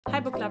Hi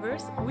book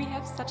lovers, we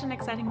have such an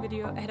exciting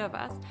video ahead of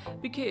us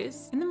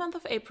because in the month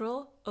of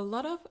April a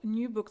lot of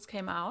new books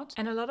came out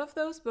and a lot of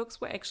those books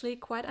were actually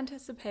quite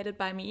anticipated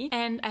by me,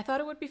 and I thought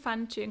it would be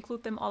fun to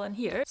include them all in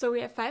here. So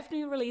we have 5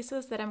 new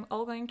releases that I'm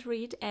all going to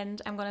read,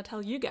 and I'm gonna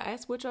tell you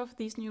guys which of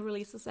these new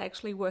releases are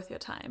actually worth your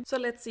time. So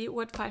let's see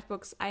what 5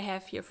 books I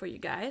have here for you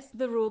guys.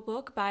 The Rule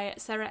Book by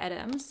Sarah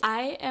Adams.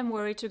 I am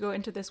worried to go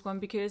into this one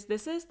because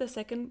this is the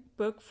second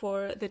book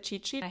for the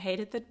cheat sheet. I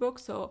hated that book,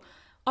 so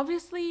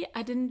obviously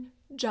I didn't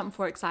jump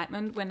for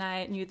excitement when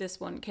I knew this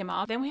one came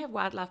out. Then we have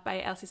Wildlife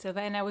by Elsie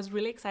Silver, and I was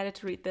really excited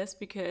to read this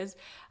because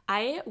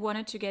I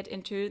wanted to get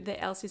into the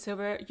Elsie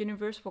Silver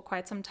universe for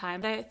quite some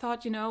time. I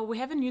thought, you know, we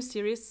have a new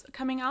series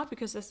coming out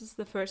because this is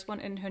the first one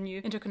in her new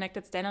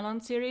interconnected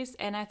standalone series,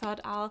 and I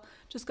thought I'll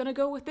just gonna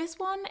go with this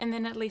one and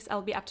then at least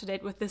I'll be up to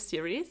date with this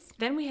series.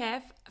 Then we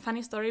have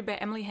Funny Story by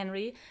Emily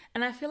Henry,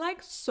 and I feel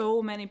like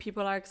so many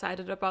people are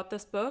excited about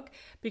this book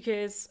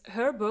because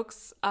her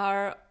books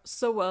are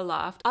so well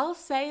loved. I'll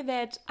say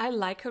that I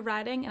like her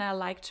writing and I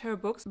liked her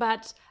books,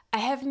 but I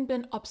haven't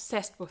been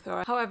obsessed with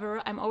her.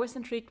 However, I'm always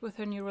intrigued with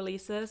her new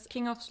releases.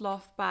 King of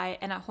Sloth by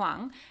Anna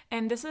Huang,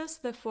 and this is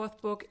the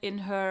 4th book in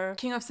her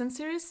King of Sin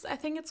series, I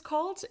think it's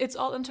called. It's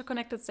all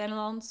interconnected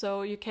standalone,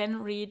 so you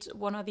can read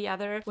one or the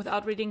other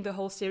without reading the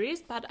whole series,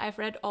 but I've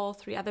read all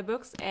 3 other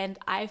books and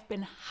I've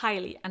been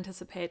highly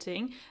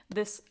anticipating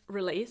this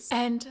release.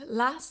 And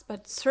last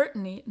but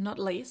certainly not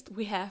least,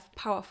 we have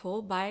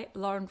Powerful by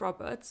Lauren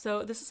Roberts.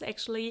 So this is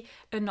actually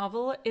a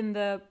novel in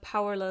the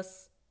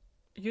Powerless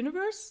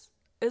universe.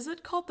 Is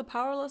it called the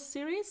Powerless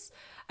series?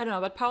 I don't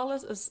know, but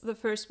Powerless is the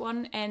first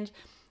one, and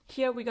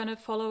here we're gonna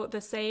follow the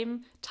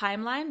same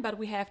timeline, but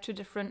we have 2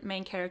 different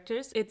main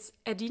characters. It's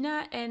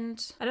Adina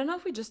and... I don't know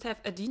if we just have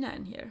Adina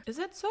in here. Is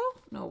that so?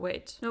 No,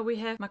 wait. No, we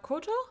have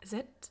Makoto? Is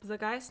that the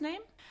guy's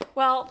name?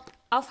 Well,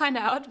 I'll find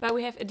out, but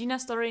we have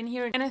Adina's story in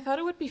here, and I thought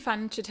it would be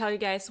fun to tell you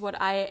guys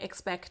what I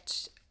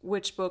expect,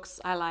 which books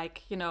I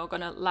like, you know,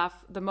 gonna love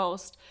the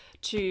most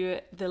to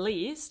the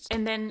least,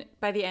 and then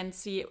by the end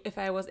see if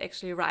I was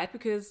actually right,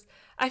 because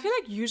I feel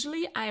like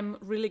usually I'm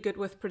really good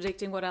with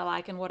predicting what I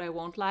like and what I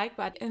won't like,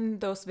 but in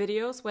those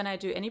videos when I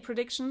do any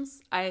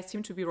predictions I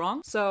seem to be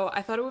wrong. So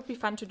I thought it would be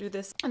fun to do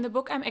this. And the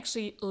book I'm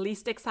actually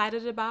least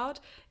excited about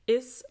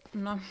is,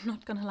 no, I'm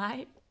not gonna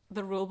lie,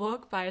 The Rule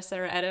Book by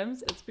Sarah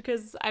Adams. It's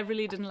because I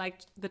really didn't like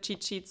the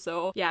cheat sheet,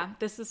 so yeah,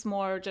 this is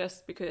more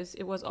just because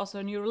it was also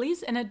a new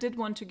release and I did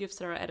want to give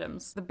Sarah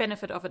Adams the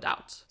benefit of a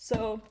doubt.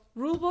 So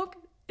Rule Book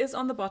is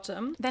on the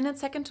bottom. Then in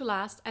second to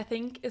last, I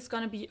think is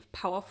gonna be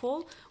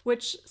Powerful,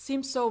 which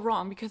seems so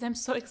wrong because I'm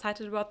so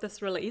excited about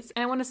this release.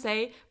 And I want to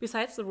say,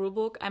 besides the Rule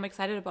Book, I'm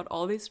excited about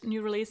all these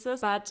new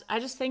releases, but I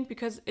just think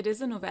because it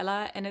is a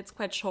novella and it's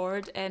quite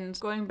short, and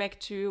going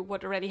back to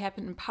what already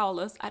happened in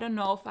Powerless, I don't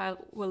know if I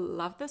will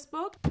love this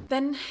book.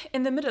 Then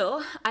in the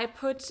middle, I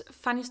put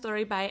Funny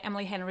Story by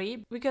Emily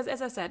Henry, because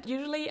as I said,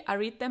 usually I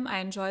read them, I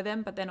enjoy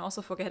them, but then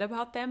also forget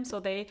about them, so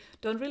they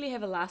don't really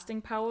have a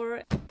lasting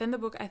power. Then the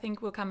book I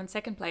think will come in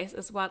second place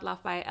is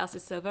Wildlife by Elsie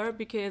Silver,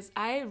 because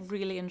I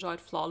really enjoyed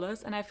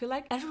Flawless and I feel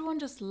like everyone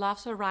just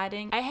loves her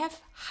writing. I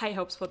have high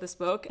hopes for this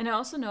book, and I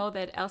also know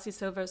that Elsie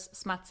Silver's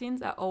smut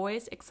scenes are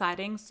always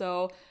exciting,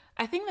 so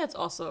I think that's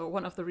also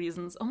one of the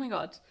reasons. Oh my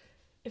god,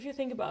 if you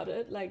think about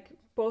it, like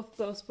both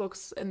those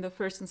books in the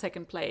first and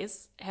second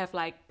place have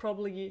like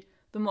probably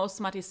the most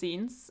smutty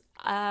scenes.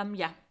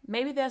 Yeah,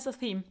 maybe there's a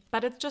theme,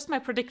 but it's just my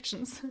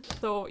predictions.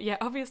 So yeah,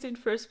 obviously in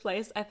first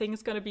place I think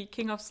it's gonna be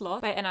King of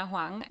Sloth by Anna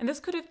Huang. And this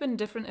could have been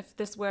different if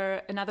this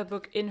were another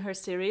book in her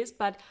series,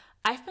 but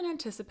I've been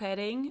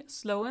anticipating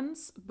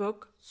Sloane's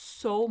book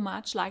so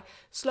much. Like,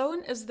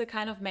 Sloane is the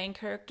kind of main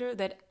character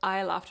that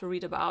I love to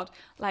read about.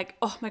 Like,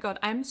 oh my god,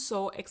 I'm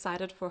so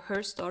excited for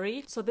her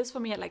story. So this for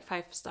me had like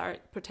 5-star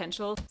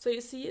potential. So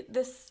you see,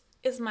 this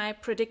is my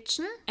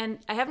prediction, and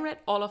I haven't read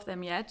all of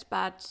them yet,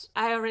 but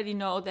I already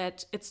know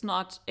that it's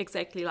not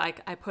exactly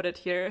like I put it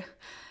here.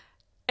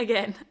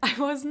 Again, I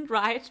wasn't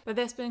right, but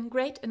there's been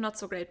great and not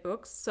so great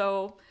books,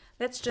 so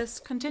let's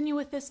just continue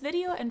with this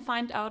video and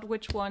find out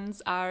which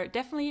ones are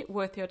definitely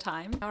worth your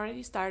time. I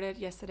already started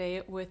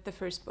yesterday with the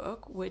first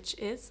book, which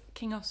is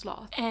King of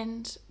Sloth.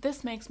 And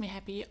this makes me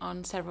happy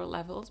on several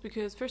levels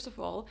because, first of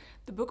all,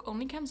 the book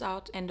only comes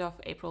out end of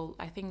April,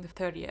 I think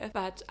the 30th,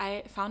 but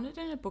I found it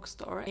in a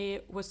bookstore.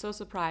 I was so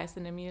surprised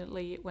and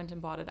immediately went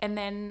and bought it. And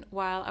then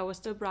while I was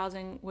still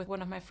browsing with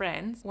one of my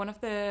friends, one of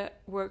the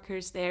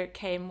workers there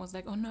was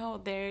like, oh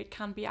no, there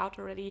can't be out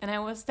already. And I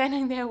was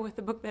standing there with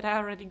the book that I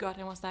already got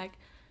and was like,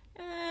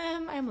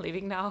 I'm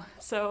leaving now.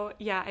 So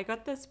yeah, I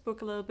got this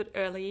book a little bit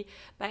early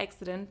by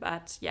accident,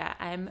 but yeah,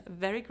 I'm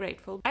very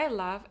grateful. I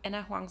love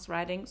Anna Huang's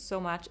writing so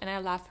much, and I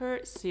love her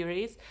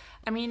series.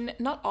 I mean,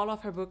 not all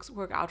of her books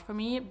work out for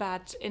me,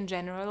 but in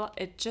general,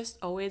 it's just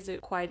always a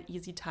quite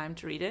easy time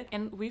to read it.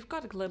 And we've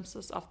got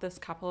glimpses of this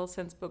couple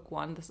since book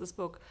 1. This is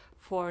book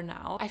 4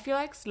 now. I feel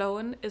like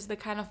Sloane is the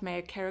kind of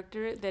male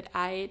character that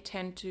I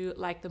tend to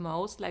like the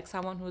most, like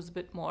someone who's a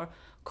bit more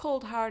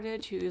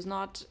cold-hearted, who is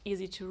not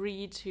easy to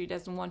read, who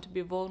doesn't want to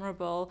be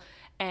vulnerable,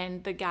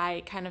 and the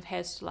guy kind of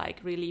has to like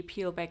really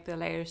peel back the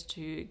layers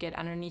to get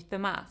underneath the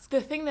mask.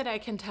 The thing that I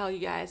can tell you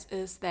guys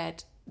is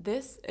that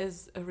this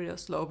is a real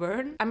slow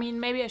burn. I mean,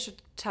 maybe I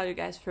should tell you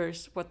guys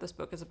first what this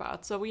book is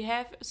about. So we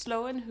have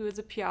Sloan, who is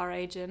a PR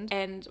agent,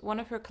 and one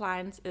of her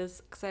clients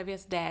is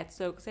Xavier's dad.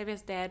 So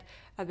Xavier's dad,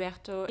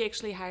 Alberto, he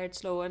actually hired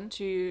Sloan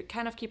to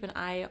kind of keep an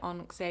eye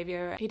on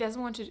Xavier. He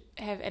doesn't want to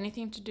have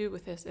anything to do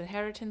with his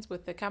inheritance,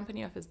 with the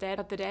company of his dad,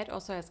 but the dad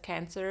also has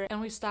cancer. And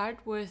we start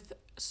with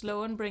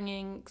Sloan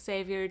bringing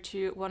Xavier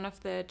to one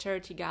of the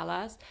charity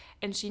galas,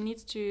 and she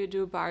needs to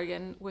do a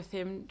bargain with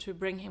him to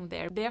bring him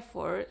there.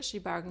 Therefore, she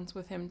bargains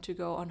with him to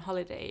go on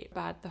holiday,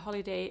 but the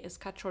holiday is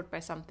cut short by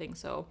something.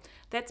 So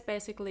that's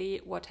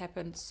basically what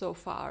happened so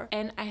far.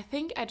 And I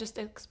think I just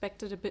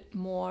expected a bit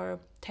more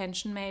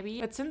tension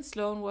maybe. But since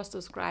Sloan was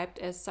described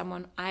as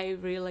someone I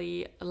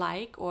really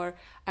like, or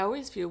I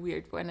always feel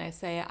weird when I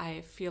say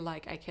I feel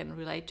like I can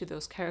relate to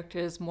those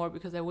characters more,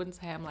 because I wouldn't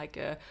say I'm like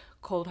a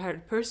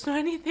cold-hearted person or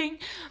anything,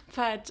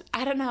 but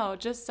I don't know,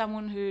 just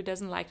someone who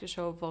doesn't like to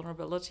show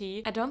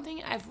vulnerability. I don't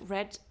think I've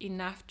read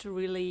enough to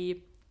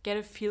really get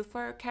a feel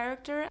for a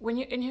character. When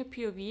you're in her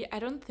POV, I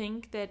don't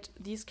think that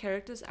these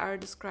characters are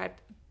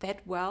described that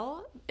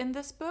well in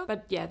this book.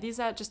 But yeah, these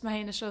are just my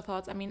initial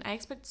thoughts. I mean, I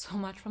expect so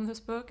much from this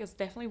book. It's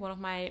definitely one of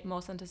my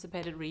most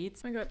anticipated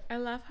reads. Oh my god, I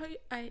love how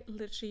I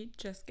literally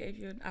just gave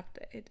you an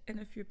update, and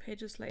a few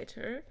pages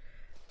later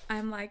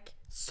I'm like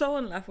so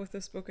in love with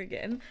this book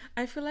again.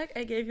 I feel like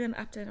I gave you an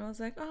update and I was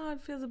like, oh,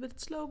 it feels a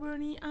bit slow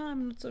burny,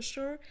 I'm not so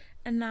sure,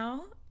 and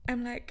now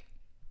I'm like,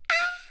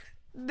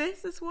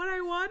 this is what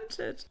I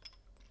wanted.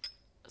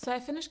 So I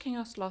finished King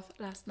of Sloth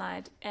last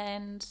night,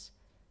 and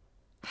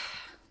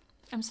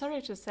I'm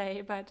sorry to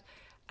say, but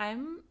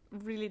I'm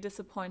really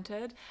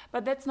disappointed.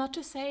 But that's not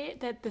to say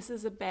that this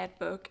is a bad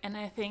book. And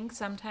I think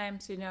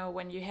sometimes, you know,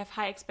 when you have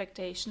high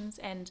expectations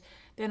and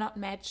they're not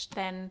matched,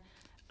 then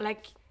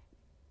like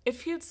it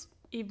feels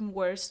even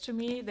worse to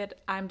me that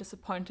I'm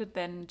disappointed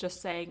than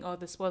just saying, oh,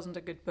 this wasn't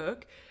a good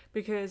book.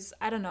 Because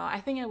I don't know, I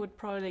think I would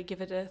probably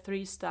give it a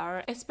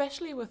 3-star,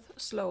 especially with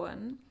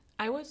Sloan.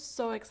 I was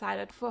so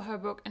excited for her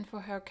book and for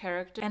her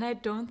character, and I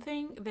don't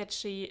think that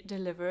she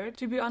delivered.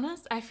 To be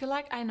honest, I feel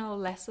like I know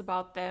less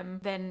about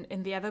them than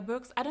in the other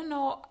books. I don't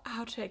know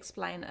how to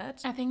explain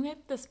it. I think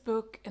that this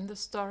book and the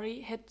story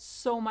had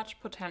so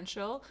much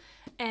potential,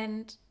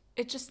 and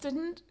it just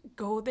didn't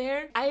go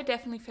there. I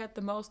definitely felt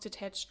the most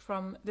detached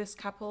from this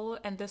couple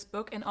and this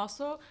book, and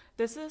also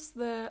this is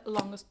the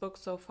longest book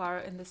so far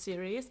in the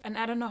series, and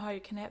I don't know how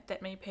you can have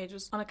that many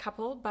pages on a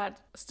couple but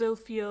still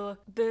feel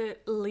the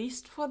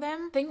least for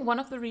them. I think one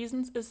of the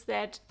reasons is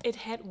that it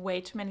had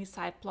way too many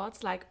side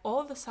plots. Like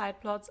all the side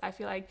plots I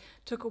feel like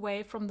took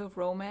away from the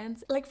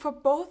romance. Like for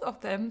both of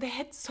them, they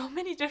had so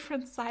many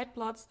different side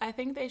plots. I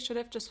think they should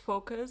have just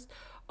focused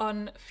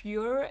on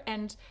fewer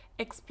and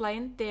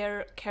explained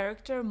their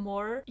character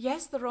more.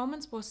 Yes, the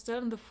romance was still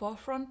in the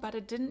forefront, but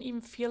it didn't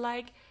even feel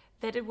like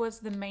that it was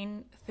the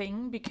main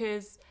thing,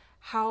 because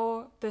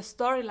how the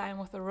storyline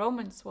with the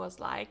romance was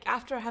like,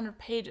 after 100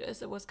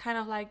 pages, it was kind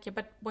of like, yeah,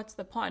 but what's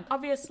the point?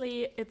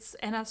 Obviously, it's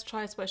Anna's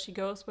choice where she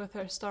goes with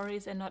her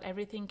stories and not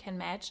everything can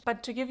match.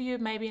 But to give you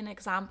maybe an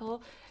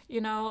example,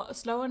 you know,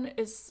 Sloan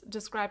is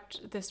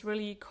described this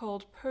really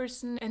cold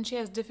person and she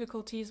has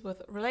difficulties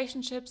with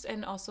relationships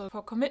and also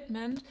for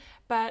commitment.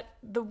 But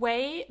the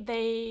way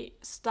they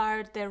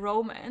start their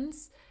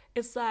romance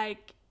is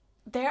like,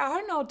 there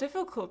are no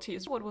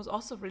difficulties. What was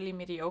also really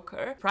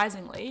mediocre,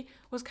 surprisingly,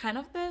 was kind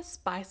of the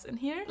spice in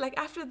here. Like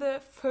after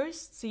the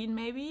first scene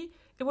maybe,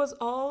 it was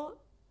all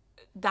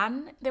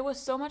done. There was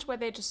so much where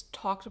they just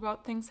talked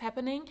about things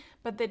happening,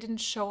 but they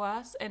didn't show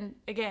us. And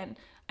again,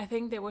 I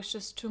think there was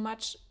just too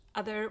much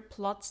other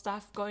plot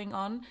stuff going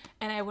on,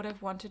 and I would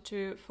have wanted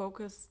to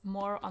focus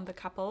more on the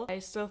couple. I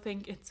still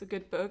think it's a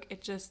good book.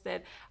 It's just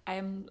that I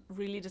am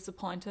really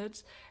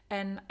disappointed,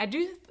 and I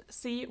do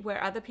see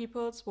where other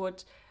people's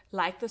would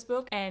like this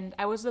book, and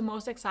I was the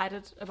most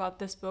excited about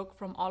this book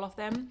from all of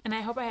them, and I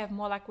hope I have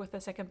more luck with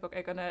the second book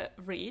I'm gonna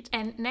read.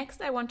 And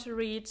next I want to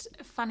read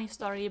A Funny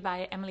Story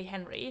by Emily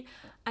Henry.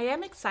 I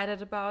am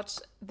excited about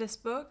this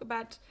book,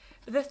 but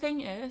the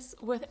thing is,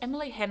 with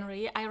Emily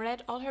Henry, I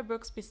read all her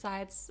books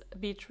besides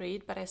Beach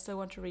Read, but I still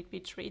want to read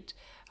Beach Read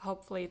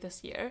hopefully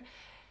this year.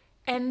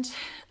 And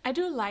I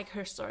do like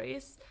her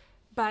stories,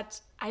 but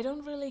I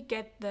don't really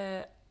get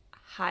the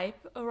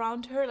hype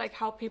around her, like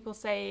how people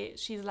say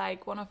she's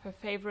like one of her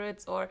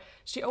favorites, or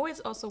she always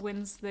also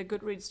wins the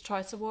Goodreads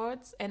Choice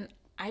Awards, and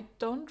I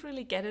don't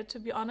really get it, to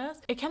be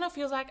honest. It kind of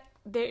feels like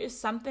there is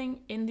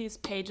something in these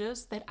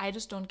pages that I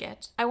just don't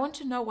get. I want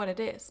to know what it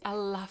is. I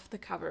love the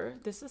cover.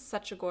 This is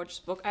such a gorgeous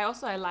book.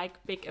 I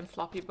like big and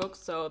floppy books,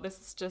 so this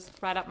is just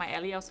right up my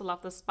alley. I also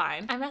love the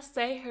spine. I must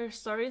say her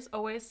stories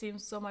always seem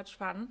so much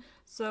fun.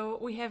 So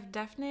we have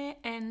Daphne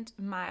and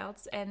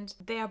Miles, and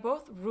they are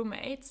both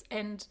roommates,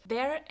 and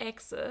their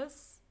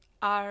exes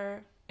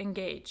are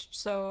engaged.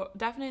 So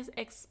Daphne's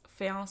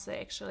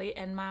ex-fiance actually,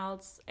 and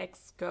Miles'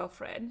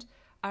 ex-girlfriend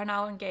are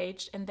now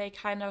engaged, and they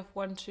kind of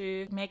want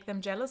to make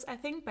them jealous, I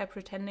think, by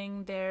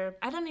pretending they're,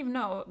 I don't even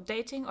know,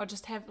 dating or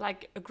just have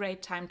like a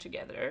great time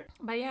together.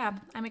 But yeah,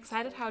 I'm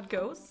excited how it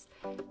goes.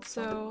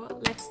 So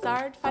let's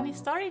start funny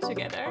story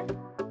together.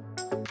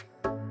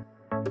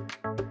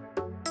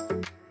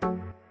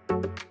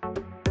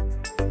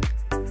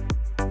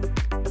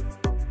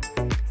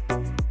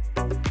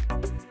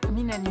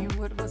 I knew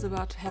what was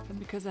about to happen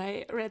because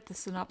I read the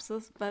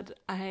synopsis, but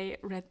I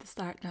read the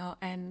start now,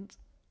 and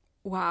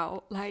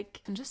wow, like,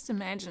 just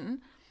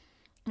imagine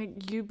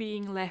like you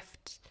being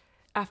left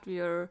after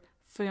your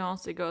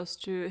fiance goes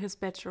to his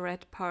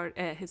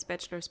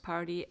bachelor's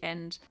party,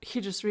 and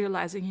he just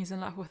realizing he's in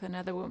love with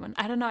another woman.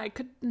 I don't know, I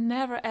could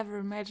never ever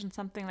imagine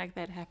something like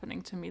that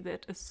happening to me.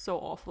 That is so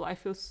awful. I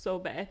feel so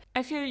bad.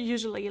 I feel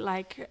usually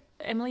like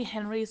Emily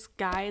Henry's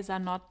guys are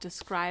not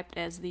described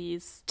as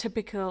these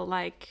typical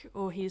like,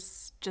 oh,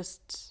 he's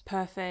just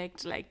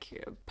perfect,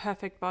 like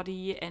perfect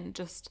body and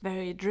just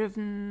very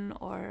driven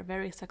or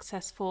very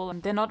successful.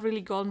 And they're not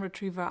really golden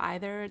retriever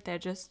either. They're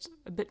just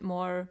a bit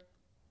more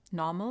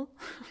normal.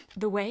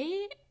 The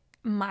way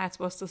Miles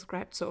was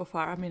described so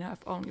far, I mean,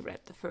 I've only read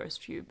the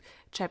first few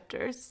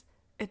chapters.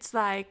 It's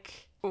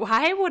like,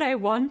 why would I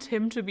want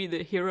him to be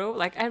the hero?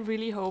 Like, I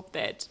really hope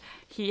that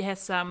he has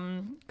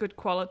some good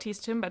qualities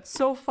to him, but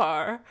so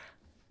far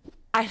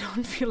I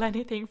don't feel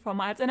anything for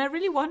Miles, and I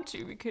really want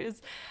to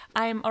because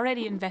I'm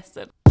already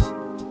invested.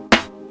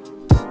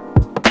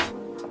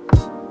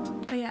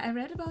 But yeah, I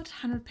read about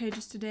 100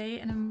 pages today,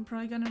 and I'm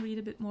probably gonna read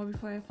a bit more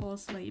before I fall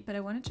asleep, but I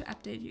wanted to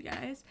update you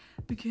guys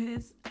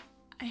because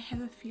I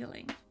have a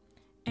feeling,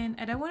 and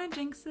I don't want to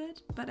jinx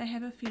it, but I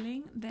have a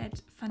feeling that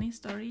Funny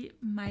Story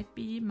might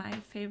be my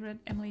favorite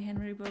Emily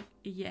Henry book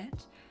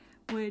yet,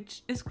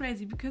 which is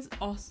crazy because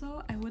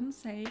also I wouldn't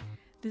say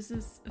this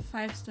is a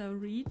 5-star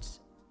read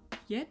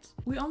yet.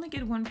 We only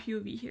get one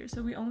POV here,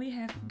 so we only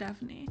have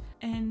Daphne,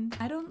 and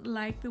I don't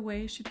like the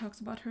way she talks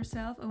about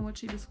herself and what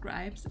she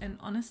describes, and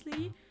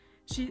honestly,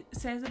 she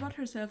says about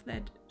herself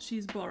that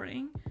she's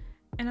boring,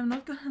 and I'm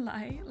not gonna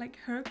lie, like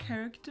her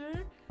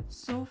character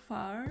so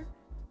far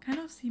kind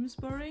of seems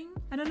boring.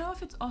 I don't know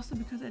if it's also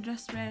because I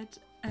just read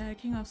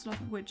King of Sloth,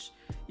 which,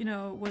 you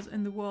know, was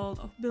in the world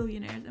of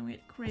billionaires, and we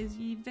had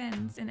crazy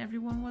events and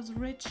everyone was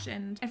rich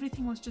and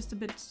everything was just a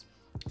bit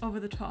over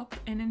the top,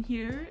 and in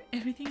here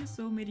everything is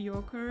so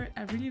mediocre.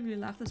 I really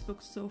love this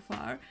book so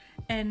far,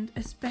 and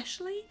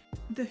especially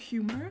the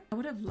humor. I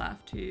would have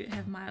loved to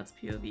have Miles'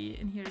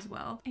 POV in here as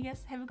well. I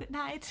guess have a good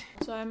night.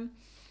 So I'm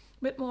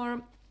a bit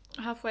more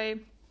halfway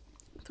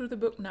through the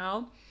book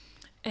now,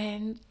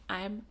 and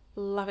I'm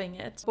loving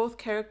it. Both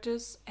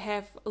characters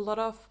have a lot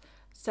of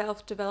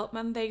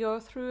self-development they go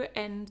through,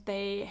 and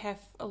they have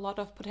a lot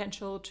of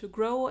potential to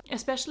grow,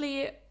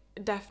 especially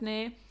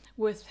Daphne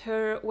with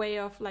her way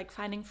of like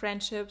finding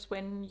friendships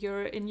when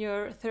you're in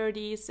your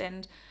 30s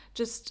and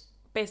just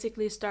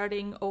basically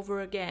starting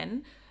over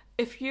again.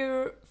 If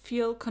you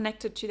feel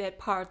connected to that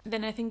part,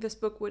 then I think this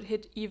book would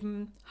hit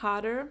even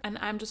harder, and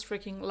I'm just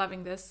freaking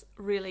loving this,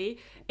 really.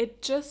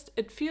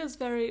 It feels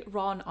very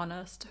raw and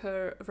honest,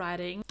 her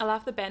writing. I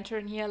love the banter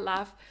in here, I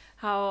love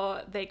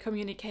how they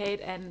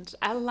communicate, and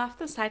I love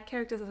the side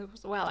characters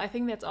as well. I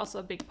think that's also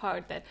a big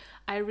part, that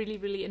I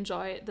really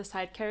enjoy the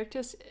side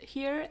characters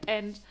here,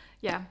 and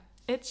yeah,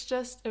 it's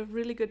just a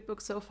really good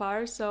book so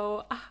far,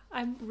 so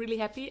I'm really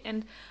happy,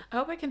 and I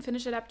hope I can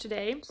finish it up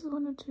today. Just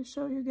wanted to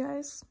show you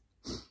guys.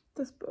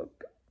 This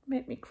book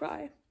made me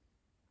cry.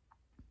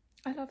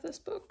 I love this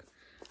book.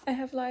 I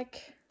have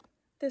like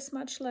this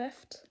much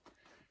left.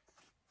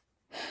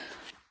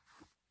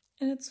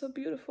 And it's so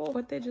beautiful.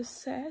 What they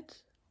just said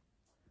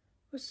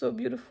was so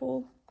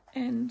beautiful,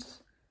 and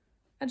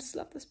I just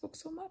love this book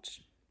so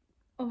much.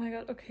 Oh my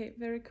god, okay,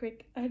 very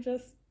quick. I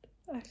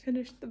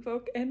finished the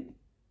book and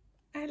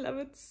I love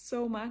it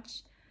so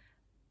much.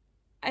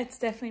 It's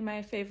definitely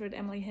my favorite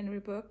Emily Henry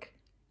book.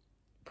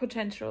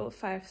 Potential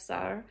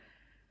 5-star.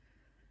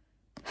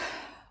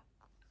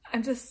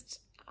 I'm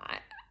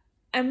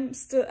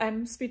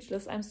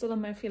speechless. I'm still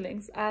in my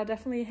feelings. I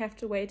definitely have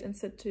to wait and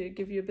sit to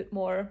give you a bit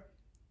more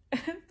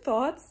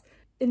thoughts.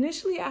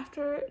 Initially,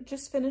 after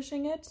just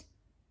finishing it,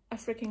 I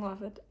freaking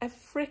love it. I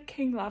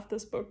freaking love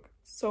this book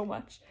so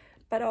much.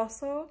 But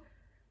also,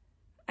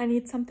 I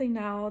need something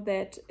now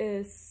that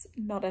is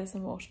not as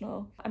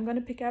emotional. I'm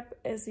gonna pick up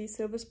Ezzy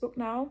Silver's book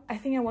now. I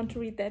think I want to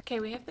read that.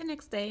 Okay, we have the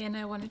next day, and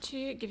I wanted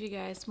to give you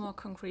guys more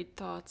concrete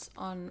thoughts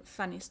on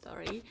Funny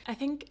Story. I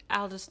think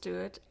I'll just do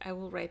it. I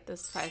will rate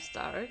this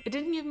 5-star. It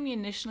didn't give me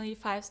initially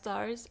 5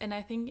 stars, and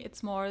I think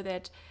it's more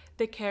that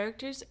the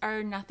characters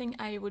are nothing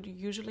I would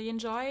usually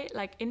enjoy.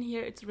 Like in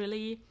here, it's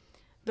really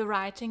the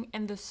writing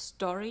and the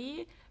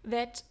story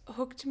that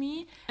hooked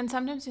me. And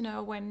sometimes, you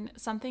know, when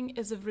something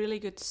is a really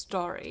good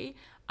story,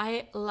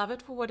 I love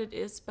it for what it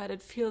is, but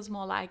it feels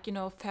more like, you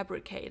know,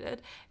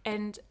 fabricated.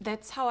 And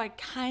that's how I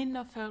kind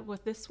of felt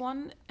with this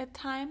one at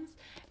times,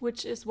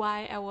 which is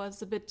why I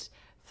was a bit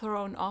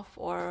thrown off,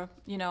 or,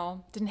 you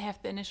know, didn't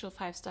have the initial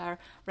 5-star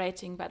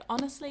rating. But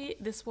honestly,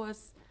 this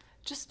was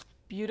just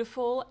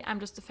beautiful. I'm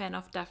just a fan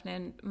of Daphne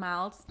and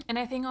Miles. And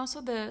I think also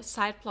the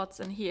side plots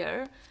in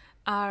here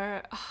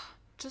are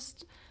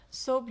just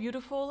so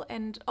beautiful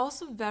and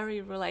also very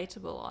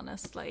relatable,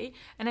 honestly.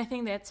 And I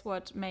think that's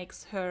what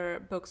makes her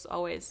books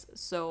always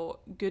so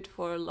good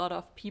for a lot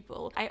of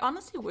people. I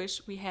honestly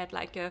wish we had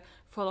like a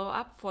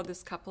follow-up for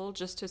this couple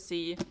just to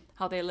see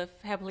how they live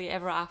happily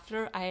ever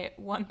after. I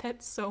want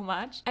that so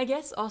much. I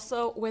guess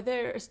also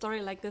whether a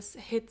story like this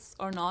hits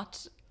or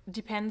not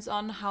depends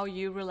on how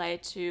you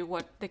relate to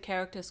what the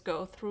characters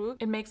go through.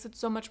 It makes it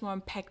so much more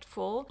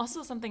impactful.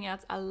 Also, something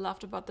else I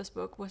loved about this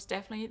book was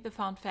definitely the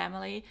found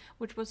family,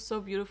 which was so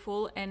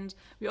beautiful. And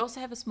we also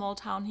have a small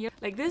town here.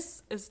 Like,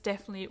 this is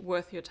definitely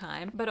worth your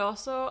time. But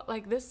also,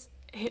 like, this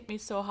hit me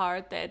so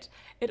hard that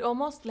it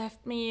almost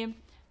left me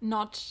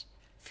not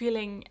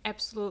feeling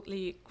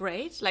absolutely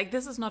great. Like,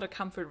 this is not a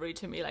comfort read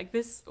to me. Like,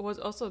 this was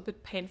also a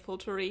bit painful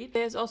to read.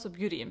 There's also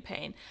beauty in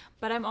pain.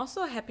 But I'm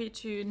also happy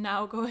to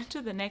now go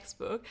into the next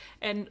book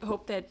and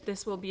hope that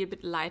this will be a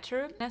bit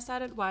lighter. I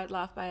started Wild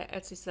Love by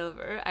Elsie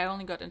Silver. I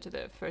only got into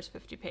the first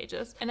 50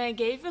 pages. And I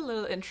gave a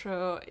little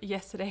intro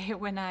yesterday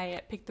when I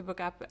picked the book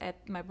up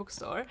at my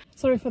bookstore.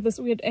 Sorry for this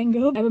weird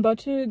angle. I'm about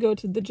to go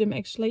to the gym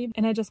actually.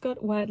 And I just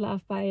got Wild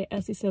Love by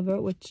Elsie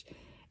Silver, which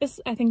is,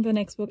 I think, the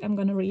next book I'm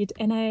gonna read.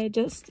 And I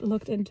just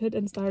looked into it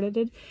and started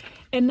it.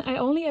 And I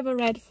only ever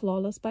read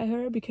Flawless by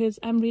her because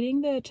I'm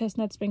reading the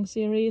Chestnut Spring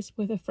series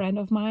with a friend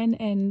of mine.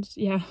 And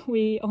yeah,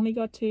 we only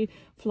got to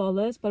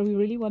Flawless, but we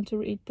really want to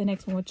read the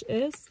next one, which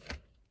is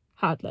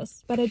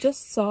Heartless. But I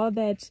just saw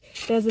that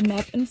there's a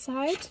map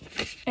inside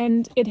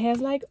and it has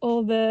like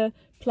all the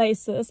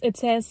places. It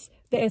says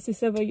the Elsie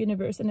Silver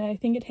universe, and I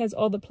think it has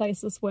all the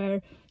places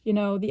where, you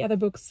know, the other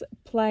books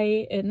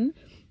play in.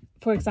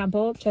 For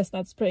example,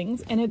 Chestnut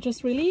Springs, and it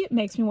just really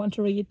makes me want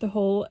to read the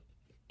whole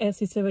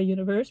Elsie Silver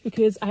universe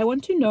because I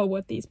want to know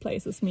what these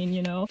places mean,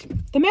 you know.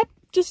 The map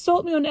just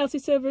sold me on Elsie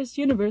Silver's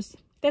universe.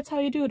 That's how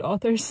you do it,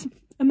 authors.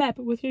 A map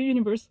with your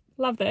universe.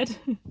 Love that.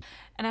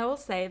 And I will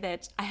say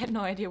that I had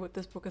no idea what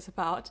this book is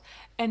about.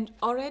 And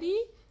already,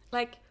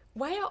 like,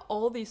 why are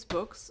all these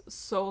books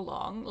so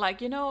long?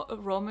 Like, you know, a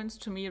romance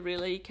to me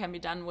really can be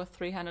done with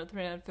 300,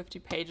 350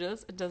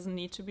 pages. It doesn't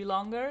need to be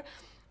longer.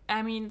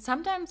 I mean,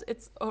 sometimes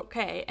it's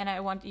okay and I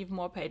want even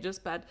more pages,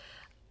 but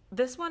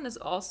this one is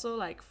also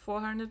like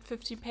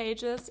 450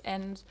 pages,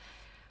 and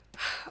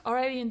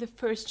already in the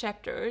first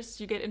chapters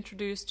you get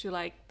introduced to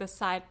like the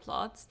side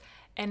plots,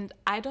 and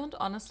I don't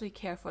honestly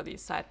care for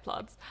these side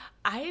plots.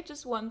 I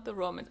just want the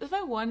romance. If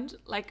I want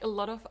like a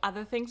lot of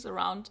other things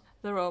around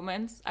the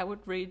romance, I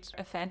would read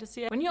a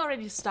fantasy. When you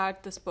already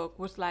start this book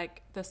with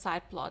like the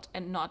side plot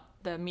and not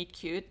the meet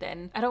cute,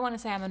 then I don't want to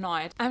say I'm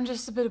annoyed. I'm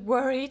just a bit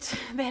worried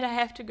that I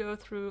have to go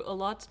through a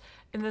lot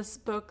in this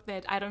book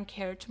that I don't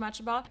care too much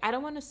about. I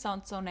don't want to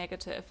sound so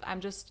negative.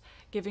 I'm just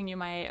giving you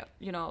my,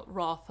 you know,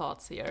 raw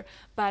thoughts here.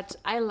 But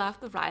I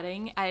love the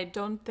writing. I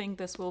don't think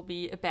this will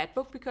be a bad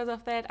book because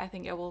of that. I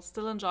think I will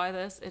still enjoy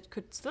this. It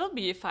could still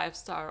be a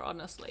 5-star,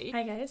 honestly.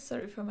 Hi guys,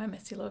 sorry for my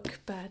messy look,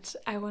 but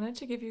I wanted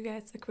to give you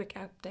guys a quick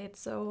update.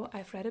 So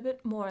I've read a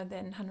bit more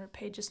than 100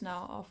 pages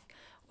now of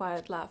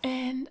Wild Love.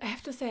 And I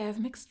have to say I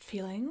have mixed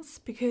feelings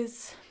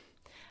because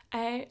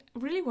I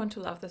really want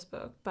to love this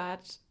book,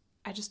 but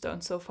I just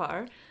don't so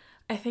far.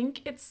 I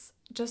think it's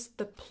just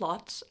the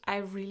plot I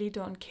really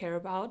don't care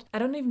about. I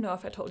don't even know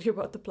if I told you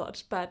about the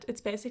plot, but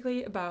it's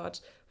basically about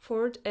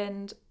Ford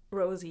and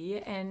Rosie,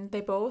 and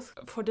they both,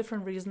 for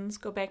different reasons,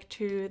 go back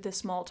to the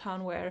small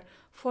town where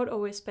Ford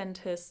always spent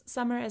his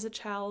summer as a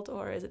child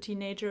or as a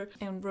teenager,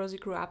 and Rosie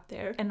grew up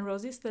there. And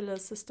Rosie's the little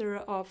sister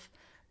of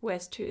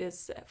West, who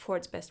is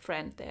Ford's best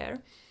friend there.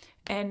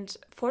 And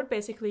Ford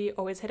basically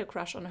always had a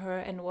crush on her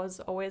and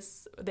was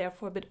always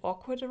therefore a bit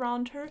awkward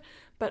around her.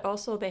 But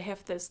also they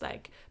have this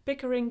like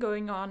bickering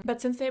going on. But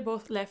since they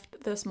both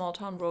left the small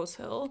town Rose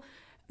Hill,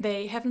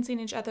 they haven't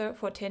seen each other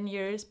for 10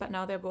 years, but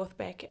now they're both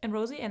back. And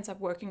Rosie ends up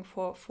working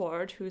for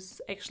Ford,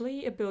 who's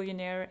actually a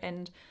billionaire,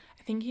 and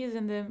I think he's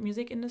in the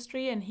music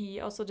industry, and he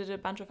also did a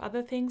bunch of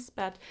other things,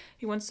 but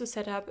he wants to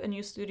set up a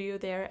new studio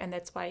there, and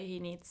that's why he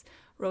needs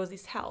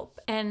Rosie's help.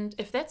 And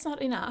if that's not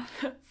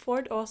enough,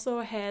 Ford also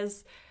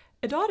has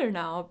a daughter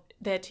now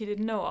that he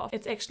didn't know of.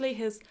 It's actually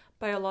his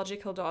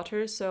biological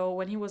daughter, so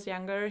when he was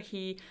younger,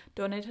 he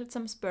donated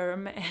some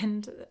sperm,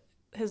 and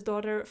his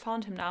daughter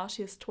found him now.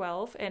 She's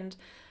 12, and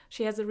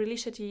she has a really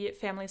shitty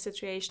family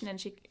situation, and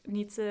she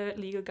needs a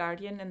legal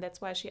guardian, and that's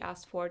why she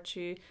asked Ford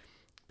to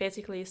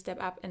basically step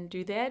up and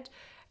do that.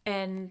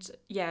 And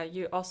yeah,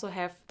 you also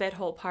have that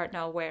whole part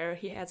now where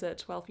he has a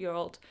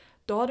 12-year-old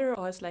daughter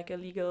or is like a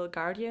legal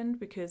guardian,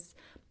 because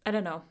I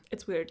don't know,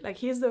 it's weird. Like,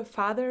 he's the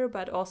father,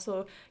 but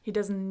also he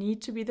doesn't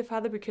need to be the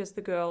father because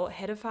the girl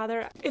had a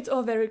father. It's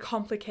all very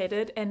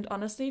complicated, and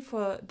honestly,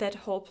 for that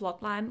whole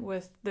plot line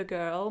with the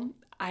girl,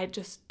 I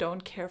just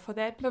don't care for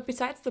that. But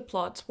besides the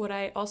plot, what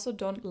I also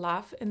don't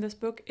love in this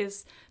book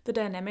is the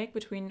dynamic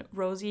between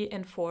Rosie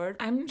and Ford.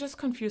 I'm just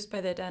confused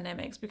by their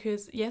dynamics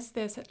because yes,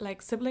 there's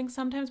like siblings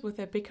sometimes with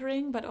their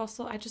bickering, but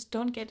also I just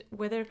don't get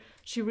whether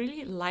she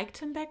really liked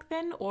him back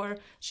then or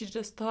she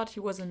just thought he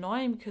was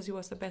annoying because he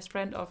was the best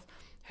friend of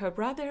her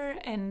brother.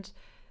 And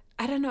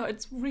I don't know,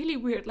 it's really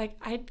weird. Like,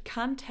 I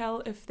can't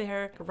tell if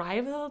they're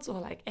rivals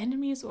or like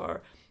enemies,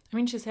 or I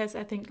mean, she says,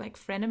 I think, like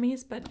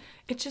frenemies, but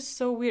it's just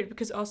so weird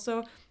because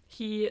also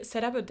he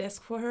set up a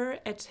desk for her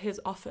at his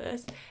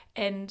office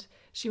and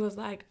she was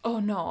like, oh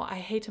no, I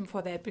hate him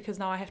for that because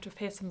now I have to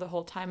face him the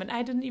whole time. And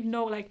I didn't even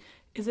know, like,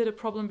 is it a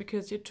problem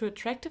because you're too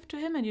attractive to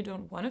him and you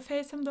don't want to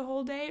face him the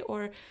whole day?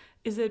 Or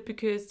is it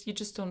because you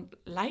just don't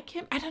like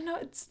him? I don't know.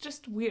 It's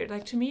just weird.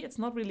 Like, to me, it's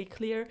not really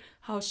clear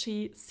how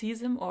she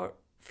sees him or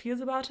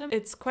feels about him.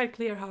 It's quite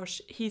clear how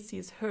he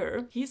sees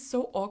her. He's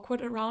so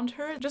awkward around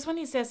her. Just when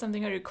he says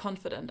something very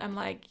confident, I'm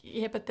like,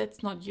 yeah, but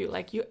that's not you.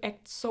 Like, you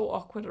act so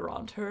awkward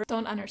around her.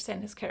 Don't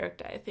understand his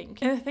character, I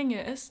think. And the thing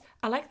is,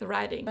 I like the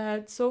writing,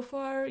 but so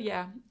far,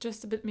 yeah,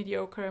 just a bit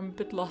mediocre. I'm a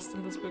bit lost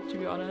in this book, to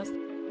be honest.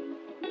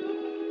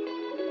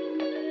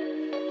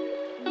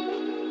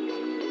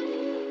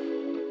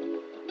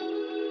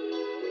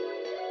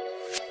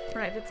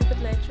 Right, it's a bit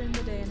later in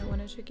the day and I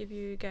wanted to give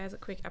you guys a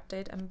quick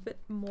update. I'm a bit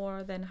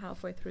more than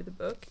halfway through the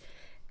book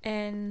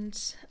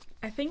and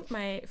I think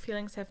my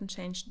feelings haven't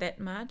changed that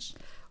much.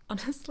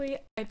 Honestly,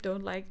 I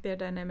don't like their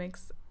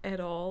dynamics at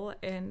all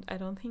and I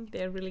don't think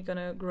they're really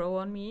gonna grow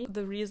on me.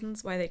 The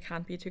reasons why they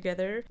can't be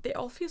together, they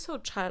all feel so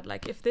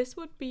childlike. If this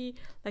would be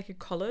like a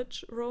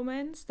college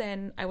romance,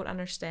 then I would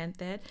understand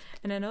that.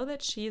 And I know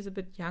that she is a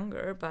bit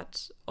younger,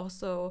 but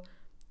also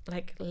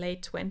like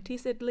late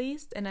 20s at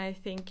least, and I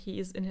think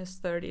he's in his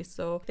 30s,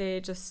 so they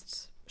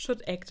just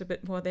should act a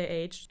bit more their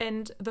age.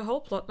 And the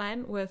whole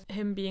plotline with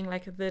him being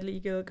like the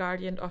legal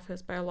guardian of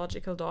his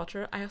biological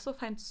daughter, I also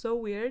find so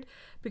weird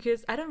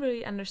because I don't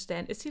really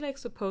understand. Is he like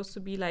supposed to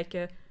be like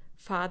a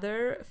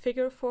father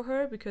figure for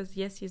her? Because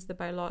yes, he's the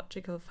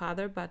biological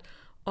father, but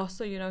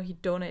also, you know, he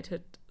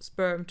donated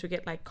sperm to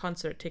get like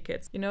concert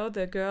tickets. You know,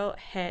 the girl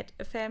had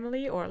a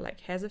family or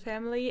like has a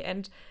family,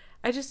 and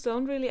I just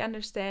don't really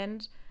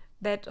understand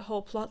that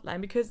whole plot line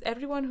because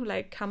everyone who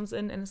like comes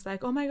in and is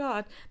like, oh my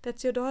god,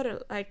 that's your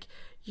daughter, like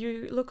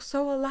you look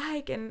so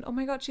alike, and oh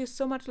my god, she's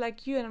so much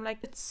like you, and I'm like,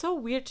 it's so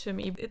weird to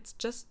me. It's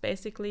just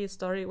basically a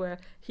story where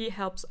he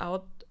helps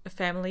out a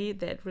family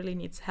that really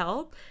needs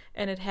help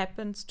and it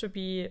happens to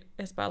be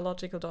his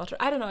biological daughter.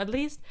 I don't know, at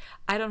least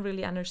I don't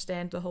really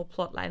understand the whole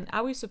plot line.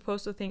 Are we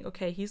supposed to think,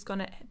 okay, he's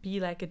gonna be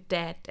like a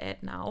dad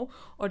now,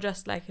 or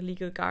just like a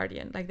legal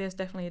guardian? Like, there's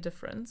definitely a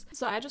difference.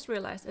 So I just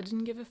realized I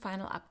didn't give a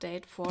final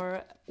update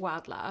for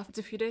Wild Love. It's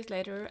a few days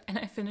later and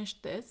I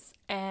finished this,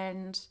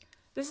 and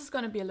this is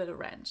going to be a little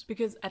rant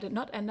because I did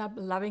not end up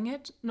loving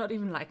it, not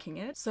even liking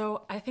it.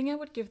 So I think I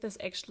would give this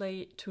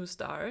actually 2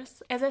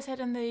 stars. As I said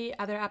in the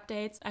other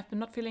updates, I've been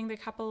not feeling the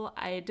couple.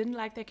 I didn't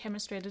like their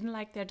chemistry. I didn't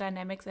like their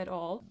dynamics at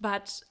all.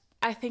 But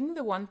I think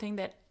the one thing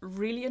that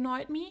really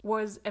annoyed me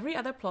was every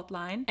other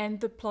plotline and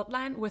the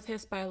plotline with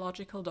his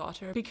biological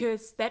daughter,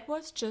 because that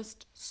was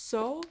just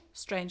so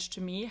strange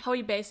to me, how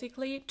he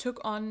basically took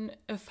on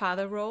a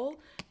father role,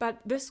 but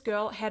this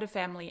girl had a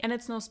family. And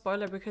it's no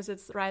spoiler because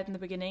it's right in the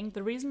beginning.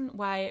 The reason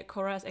why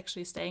Cora is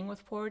actually staying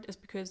with Ford is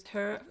because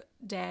her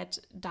dad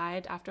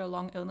died after a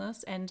long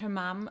illness and her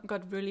mom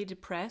got really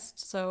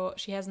depressed, so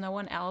she has no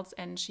one else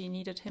and she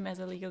needed him as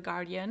a legal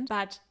guardian,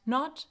 but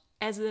not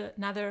as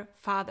another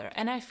father.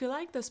 And I feel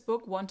like this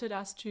book wanted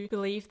us to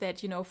believe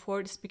that, you know,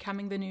 Ford is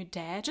becoming the new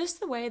dad. Just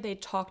the way they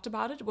talked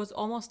about it was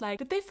almost like,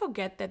 did they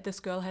forget that this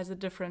girl has a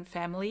different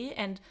family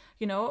and,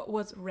 you know,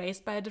 was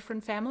raised by a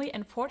different family?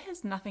 And Ford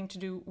has nothing to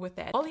do with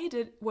that. All he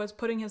did was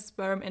putting his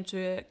sperm into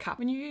a cup.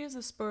 When you use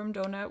a sperm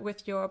donor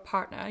with your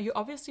partner, you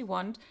obviously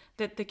want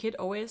that the kid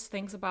always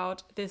thinks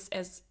about this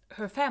as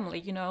her family,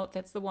 you know,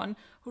 that's the one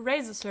who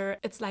raises her.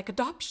 It's like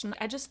adoption.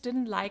 I just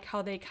didn't like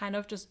how they kind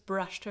of just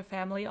brushed her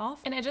family off.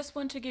 And I just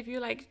want to give you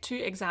like 2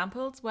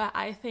 examples where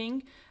I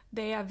think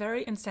they are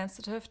very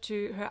insensitive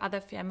to her other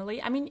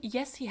family. I mean,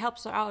 yes, he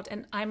helps her out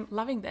and I'm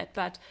loving that,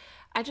 but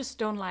I just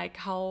don't like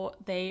how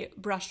they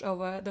brushed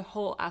over the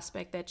whole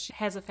aspect that she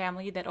has a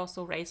family that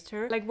also raised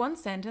her. Like, one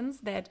sentence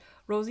that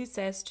Rosie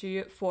says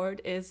to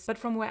Ford is, "But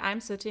from where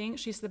I'm sitting,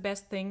 she's the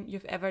best thing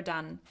you've ever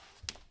done."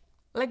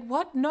 Like,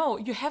 what? No,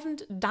 you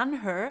haven't done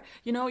her.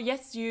 You know,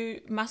 yes,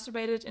 you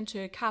masturbated into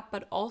a cup,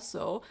 but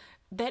also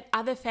that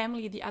other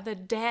family, the other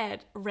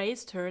dad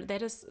raised her.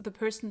 That is the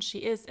person she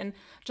is. And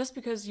just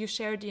because you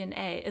share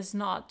DNA is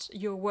not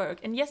your work.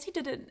 And yes, he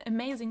did an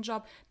amazing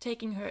job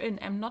taking her in.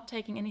 I'm not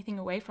taking anything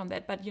away from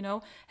that. But, you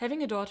know,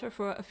 having a daughter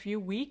for a few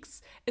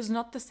weeks is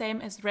not the same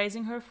as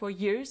raising her for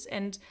years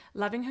and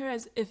loving her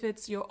as if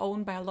it's your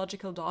own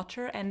biological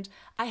daughter. And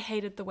I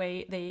hated the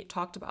way they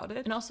talked about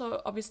it. And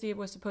also, obviously, it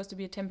was supposed to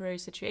be a temporary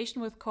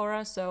situation with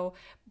Cora. So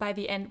by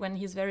the end, when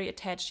he's very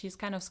attached, he's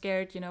kind of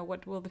scared, you know,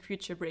 what will the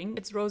future bring?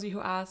 It's Rosie who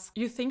who asks,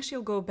 you think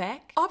she'll go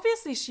back?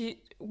 Obviously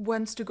she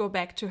wants to go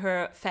back to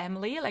her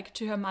family, like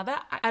to her mother.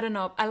 I don't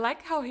know. I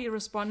like how he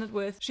responded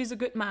with, she's a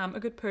good mom, a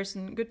good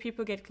person. Good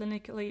people get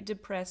clinically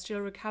depressed. She'll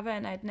recover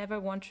and I'd never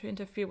want to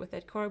interfere with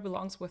that. Cora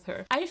belongs with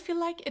her. I feel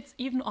like it's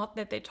even odd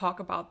that they talk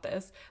about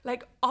this.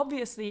 Like,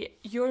 obviously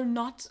you're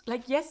not,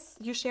 like, yes,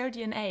 you share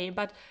DNA,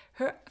 but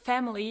her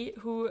family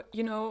who,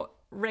 you know,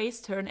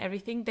 raised her and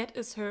everything, that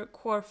is her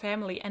core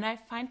family, and I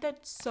find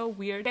that so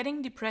weird.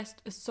 Getting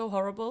depressed is so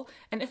horrible,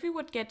 and if we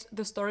would get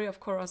the story of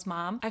Cora's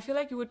mom, I feel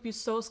like you would be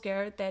so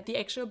scared that the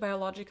actual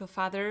biological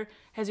father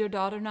has your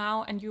daughter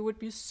now, and you would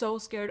be so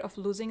scared of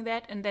losing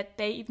that, and that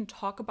they even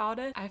talk about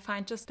it. I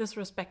find just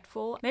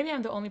disrespectful. Maybe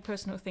I'm the only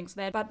person who thinks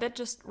that, but that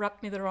just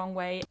rubbed me the wrong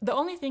way. The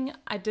only thing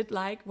I did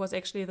like was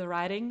actually the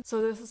writing, so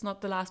this is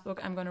not the last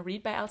book I'm gonna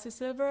read by Elsie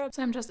Silver,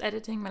 so I'm just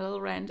editing my little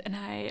rant, and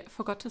I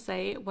forgot to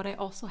say what I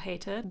also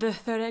hated.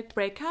 The third act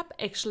breakup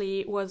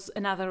actually was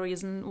another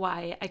reason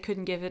why I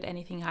couldn't give it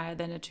anything higher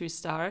than a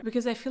 2-star,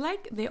 because I feel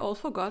like they all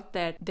forgot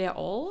that they're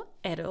all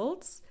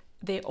adults.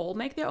 They all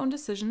make their own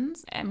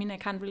decisions. I mean, I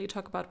can't really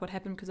talk about what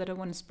happened because I don't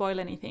want to spoil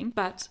anything,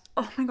 but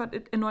oh my god,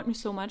 it annoyed me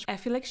so much. I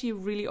feel like she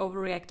really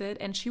overreacted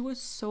and she was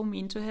so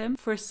mean to him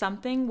for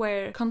something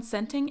where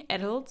consenting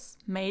adults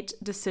made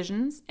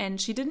decisions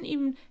and she didn't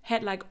even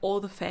had like all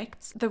the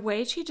facts. The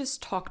way she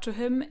just talked to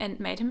him and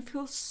made him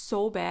feel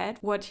so bad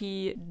what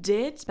he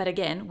did, but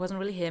again, wasn't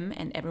really him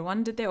and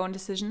everyone did their own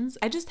decisions.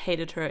 I just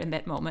hated her in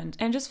that moment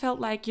and just felt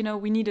like, you know,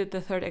 we needed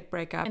the third act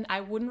breakup and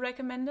I wouldn't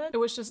recommend it. It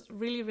was just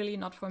really, really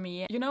not for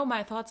me. You know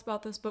my thoughts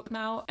about this book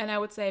now, and I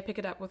would say pick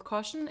it up with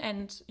caution,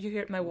 and you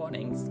heard my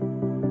warnings.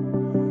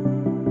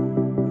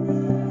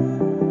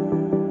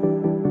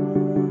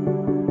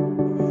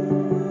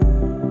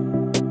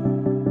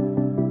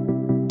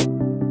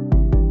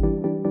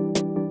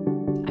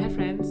 Hi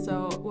friends,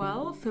 so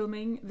while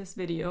filming this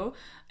video,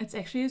 it's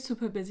actually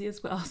super busy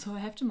as well, so I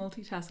have to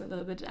multitask a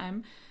little bit.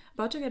 I'm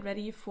about to get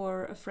ready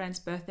for a friend's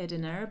birthday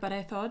dinner, but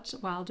I thought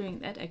while doing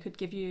that I could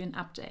give you an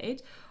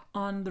update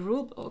on the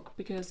rule book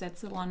because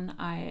that's the one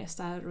I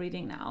started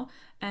reading now,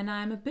 and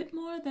I'm a bit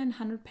more than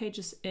 100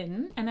 pages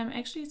in, and I'm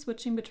actually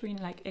switching between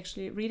like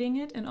actually reading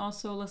it and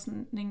also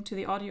listening to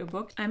the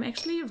audiobook. I'm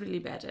actually really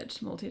bad at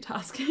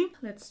multitasking.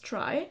 Let's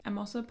try. I'm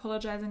also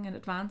apologizing in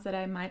advance that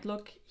I might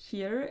look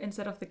here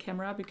instead of the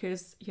camera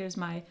because here's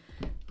my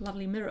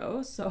lovely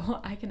mirror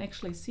so I can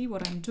actually see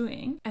what I'm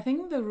doing. I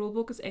think the rule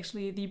book is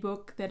actually the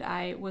book that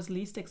I was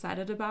least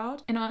excited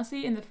about, and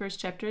honestly in the first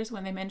chapters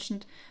when they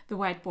mentioned the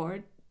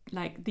whiteboard,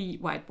 like the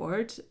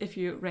whiteboard, if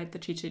you read the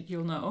cheat sheet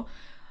you'll know,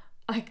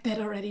 like that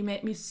already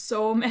made me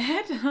so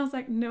mad. I was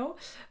like no,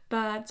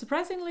 but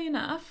surprisingly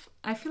enough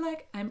I feel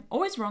like I'm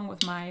always wrong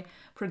with my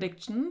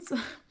predictions.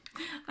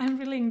 I'm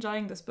really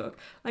enjoying this book.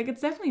 Like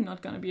it's definitely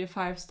not gonna be a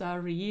 5-star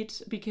read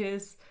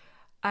because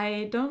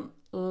I don't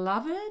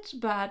love it,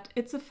 but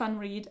it's a fun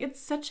read. It's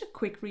such a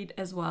quick read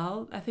as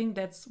well. I think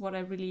that's what I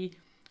really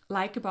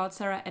like about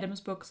Sarah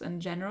Adams books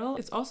in general.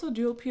 It's also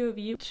dual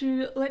POV.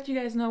 To let you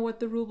guys know what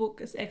the rule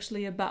book is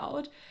actually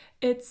about,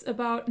 it's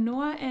about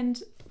Noah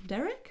and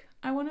Derek,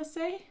 I want to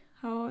say.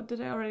 How did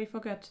I already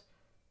forget?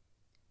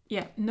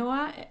 Yeah,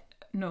 Nora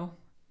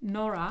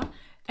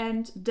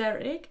and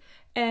Derek,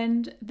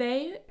 and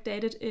they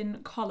dated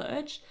in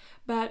college,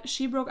 but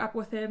she broke up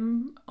with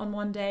him on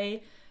one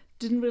day,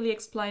 didn't really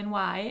explain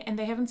why, and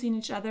they haven't seen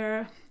each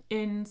other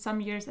in some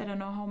years. I don't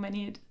know how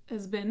many it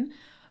has been,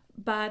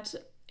 but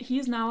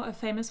he's now a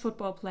famous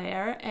football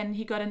player and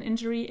he got an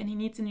injury and he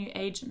needs a new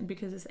agent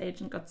because his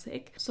agent got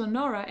sick. So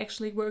Nora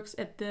actually works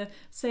at the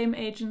same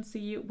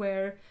agency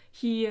where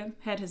he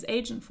had his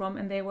agent from,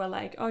 and they were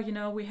like, oh, you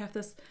know, we have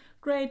this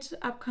great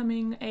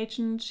upcoming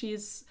agent.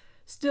 She's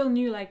still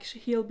new, like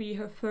he'll be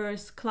her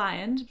first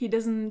client. He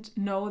doesn't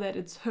know that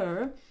it's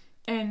her.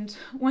 And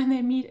when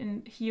they meet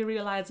and he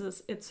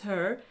realizes it's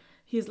her,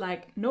 he's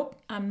like, nope,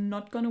 I'm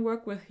not gonna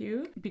work with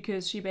you,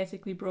 because she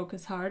basically broke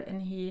his heart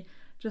and he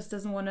just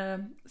doesn't want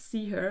to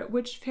see her,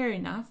 which fair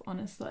enough,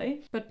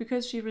 honestly. But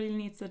because she really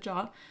needs the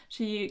job,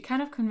 she kind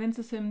of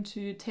convinces him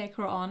to take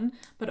her on,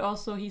 but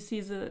also he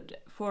sees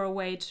it for a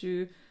way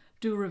to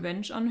do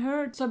revenge on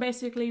her. So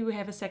basically we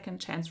have a second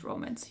chance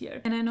romance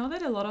here. And I know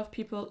that a lot of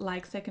people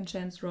like second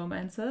chance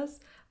romances.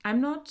 I'm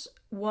not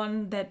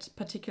one that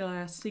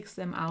particularly seeks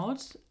them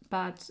out,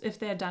 but if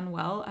they're done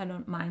well, I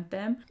don't mind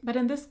them. But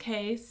in this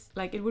case,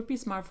 like, it would be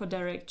smart for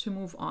Derek to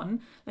move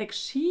on. Like,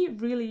 she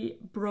really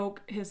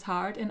broke his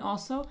heart, and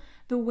also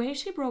the way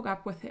she broke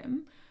up with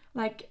him,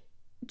 like,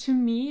 to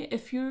me,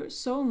 if you're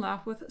so in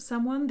love with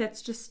someone,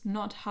 that's just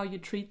not how you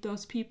treat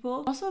those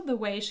people. Also the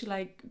way she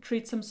like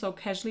treats him so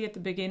casually at the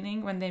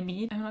beginning when they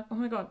meet, I'm like, oh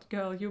my god,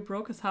 girl, you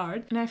broke his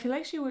heart. And I feel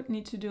like she would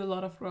need to do a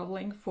lot of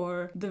groveling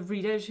for the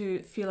reader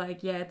to feel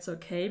like, yeah, it's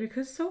okay,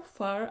 because so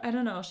far, I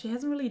don't know, she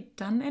hasn't really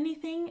done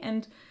anything,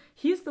 and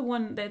he's the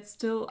one that's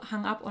still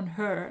hung up on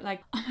her.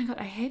 Like, oh my god,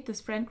 I hate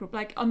this friend group.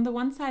 Like, on the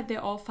one side, they're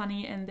all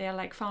funny and they're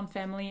like found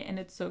family and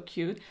it's so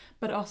cute,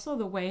 but also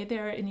the way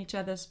they're in each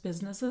other's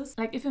businesses.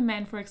 Like, if a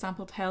man, for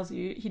example, tells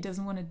you he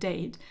doesn't want to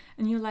date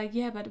and you're like,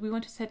 yeah, but we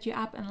want to set you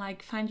up and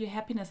like find you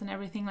happiness and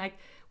everything, like,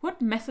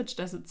 what message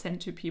does it send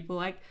to people?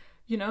 Like,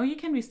 you know, you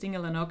can be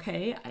single and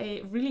okay.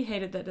 I really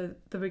hated that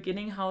at the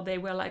beginning, how they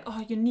were like,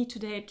 oh, you need to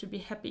date to be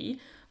happy.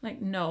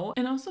 Like, no.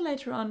 And also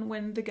later on,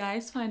 when the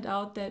guys find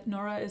out that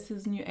Nora is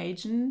his new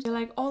agent, they're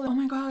like, oh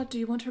my god, do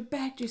you want her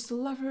back? Do you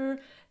still love her?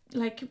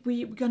 Like,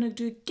 we're gonna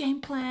do a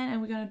game plan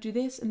and we're gonna do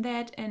this and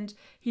that. And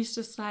he's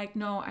just like,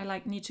 no, I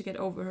like need to get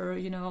over her,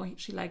 you know,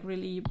 she like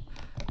really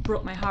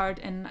broke my heart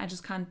and I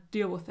just can't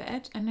deal with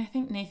it. And I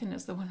think Nathan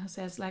is the one who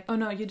says like, oh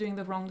no, you're doing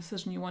the wrong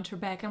decision, you want her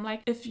back. I'm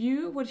like, if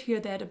you would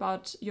hear that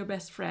about your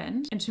best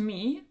friend, and to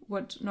me,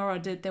 what Nora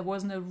did, there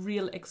wasn't a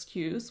real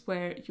excuse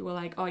where you were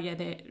like, oh yeah,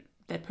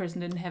 that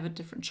person didn't have a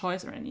different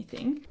choice or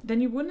anything,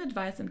 then you wouldn't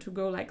advise them to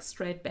go like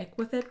straight back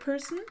with that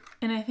person.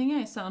 And I think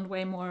I sound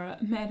way more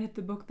mad at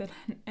the book than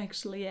I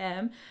actually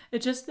am.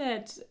 It's just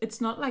that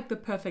it's not like the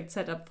perfect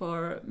setup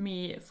for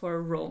me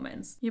for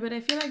romance. Yeah, but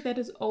I feel like that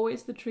is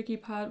always the tricky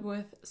part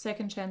with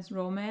second chance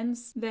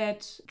romance,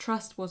 that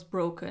trust was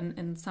broken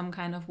in some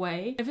kind of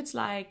way. If it's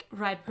like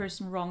right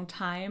person, wrong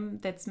time,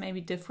 that's maybe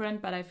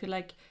different, but I feel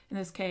like in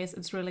this case,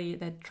 it's really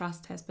that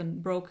trust has been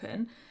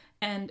broken.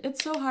 And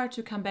it's so hard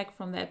to come back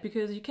from that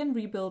because you can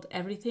rebuild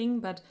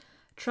everything, but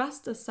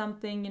trust is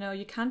something, you know,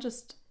 you can't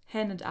just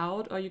hand it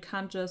out or you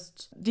can't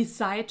just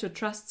decide to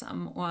trust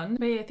someone.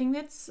 But yeah, I think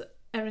that's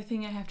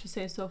everything I have to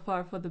say so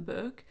far for the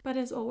book. But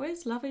as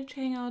always, lovely to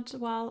hang out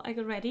while I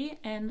get ready,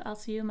 and I'll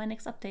see you in my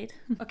next update.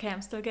 Okay,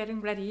 I'm still getting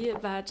ready,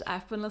 but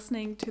I've been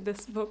listening to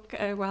this book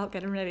while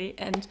getting ready,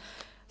 and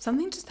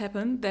something just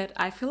happened that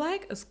I feel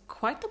like is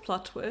quite the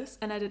plot twist,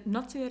 and I did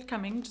not see it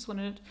coming. Just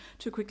wanted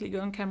to quickly go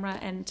on camera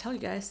and tell you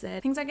guys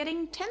that things are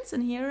getting tense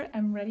in here.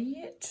 I'm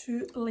ready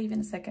to leave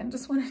in a second.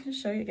 Just wanted to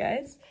show you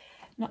guys,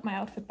 not my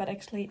outfit, but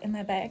actually in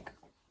my bag,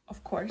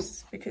 of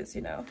course, because,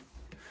 you know,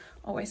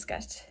 always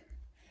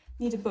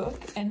need a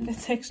book, and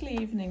it's actually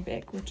evening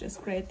bag, which is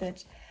great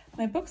that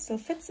my book still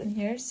fits in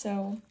here.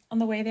 So on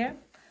the way there,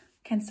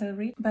 can still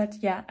read. But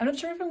yeah, I'm not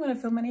sure if I'm going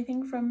to film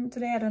anything from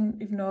today. I don't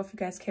even know if you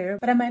guys care,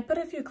 but I might put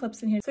a few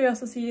clips in here so you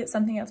also see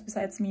something else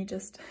besides me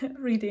just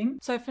reading.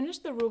 So I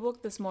finished the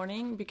rulebook this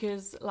morning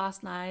because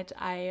last night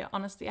I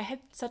had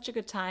such a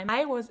good time.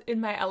 I was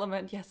in my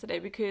element yesterday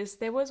because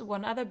there was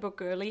one other book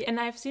girly, and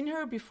I've seen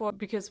her before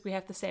because we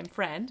have the same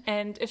friend,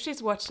 and if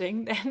she's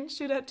watching, then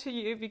shout out to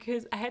you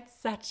because I had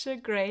such a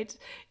great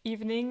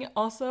evening.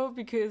 Also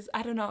because,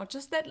 I don't know,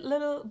 just that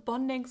little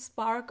bonding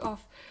spark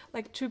of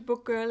like two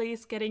book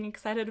girlies getting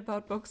excited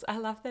about books. I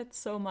love that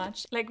so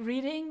much. Like,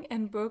 reading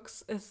and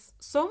books is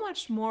so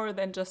much more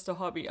than just a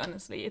hobby,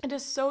 honestly. It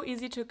is so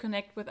easy to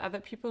connect with other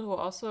people who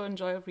also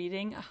enjoy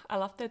reading. I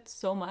love that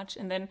so much.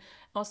 And then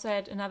also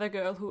had another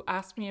girl who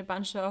asked me a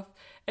bunch of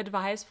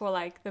advice for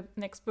like the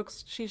next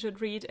books she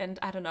should read, and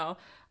I don't know,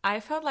 I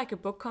felt like a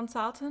book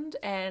consultant,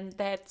 and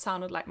that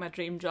sounded like my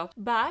dream job.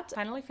 But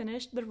finally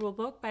finished the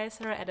rulebook by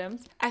Sarah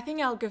Adams. I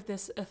think I'll give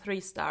this a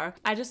 3-star.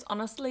 I just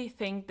honestly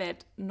think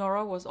that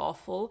Nora was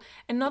awful,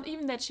 and not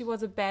even that she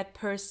was a bad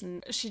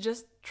person. She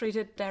just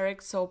treated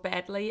Derek so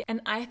badly,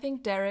 and I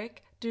think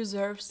Derek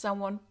deserves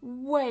someone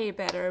way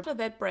better. After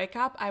that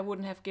breakup, I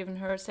wouldn't have given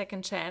her a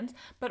second chance,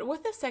 but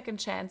with the second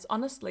chance,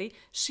 honestly,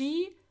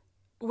 she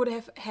would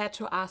have had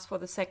to ask for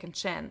the second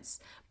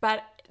chance.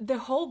 But the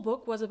whole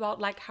book was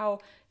about like how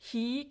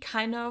he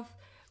kind of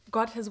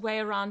got his way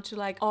around to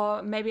like,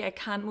 oh, maybe I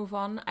can't move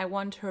on, I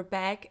want her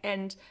back,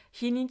 and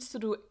he needs to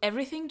do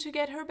everything to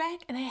get her back.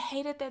 And I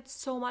hated that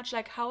so much.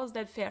 Like, how is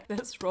that fair?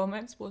 This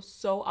romance was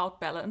so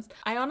outbalanced.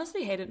 I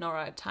honestly hated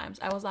Nora at times.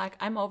 I was like,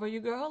 I'm over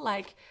you, girl.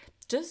 Like,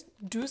 just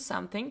do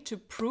something to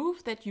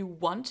prove that you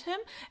want him,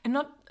 and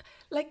not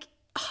like,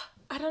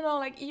 I don't know,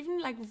 like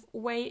even like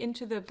way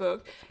into the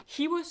book,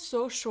 he was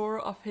so sure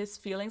of his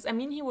feelings. I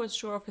mean, he was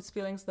sure of his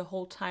feelings the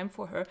whole time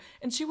for her,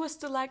 and she was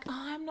still like,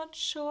 oh, I'm not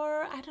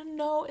sure, I don't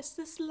know, is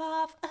this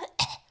love?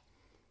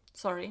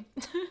 Sorry.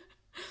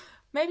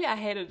 Maybe I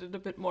hated it a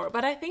bit more,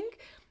 but I think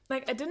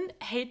like I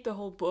didn't hate the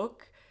whole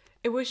book.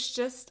 It was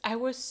just, I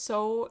was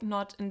so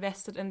not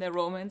invested in their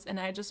romance, and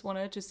I just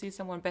wanted to see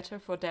someone better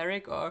for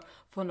Derek or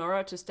for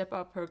Nora to step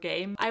up her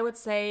game. I would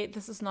say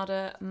this is not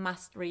a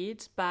must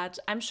read, but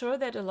I'm sure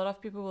that a lot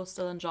of people will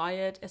still enjoy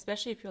it,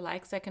 especially if you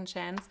like second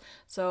chance.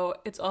 So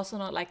it's also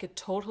not like a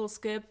total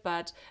skip,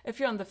 but if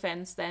you're on the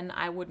fence, then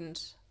I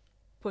wouldn't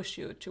push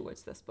you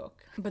towards this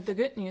book. But the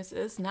good news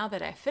is, now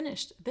that I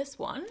finished this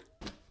one,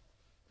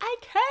 I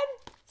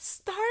can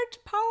start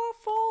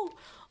Powerful.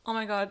 Oh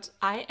my god,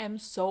 I am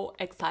so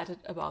excited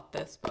about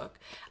this book.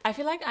 I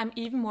feel like I'm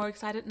even more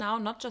excited now,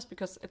 not just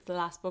because it's the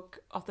last book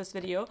of this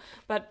video,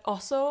 but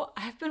also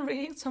I've been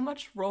reading so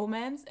much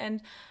romance,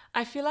 and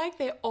I feel like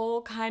they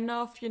all kind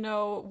of, you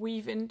know,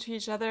 weave into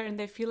each other and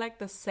they feel like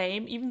the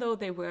same, even though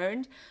they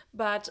weren't.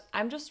 But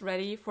I'm just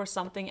ready for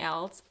something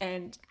else,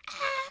 and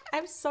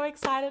I'm so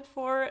excited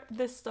for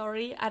this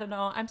story. I don't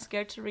know, I'm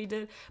scared to read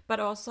it, but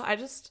also I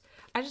just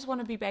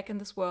want to be back in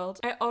this world.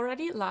 I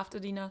already loved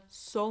Adina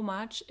so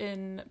much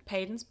in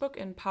Peyton's book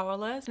in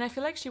Powerless, and I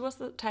feel like she was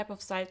the type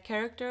of side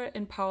character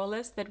in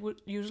Powerless that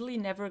would usually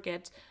never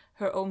get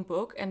her own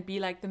book and be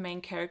like the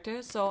main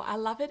character. So I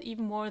love it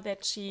even more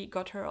that she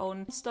got her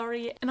own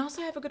story, and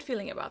also I have a good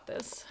feeling about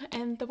this.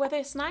 And the weather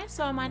is nice,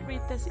 so I might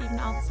read this even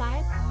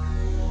outside.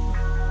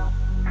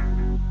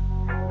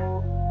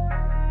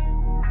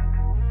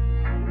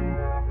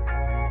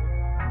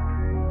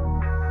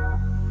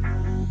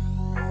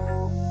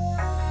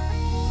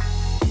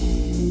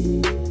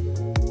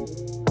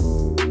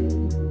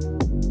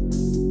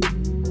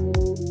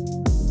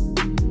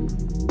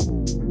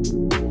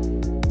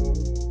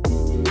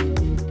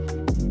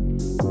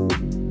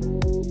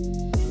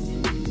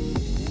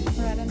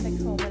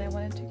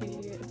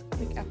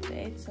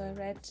 So I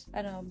read,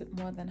 I don't know, a bit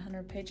more than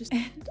 100 pages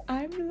and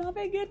I'm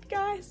loving it,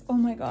 guys. Oh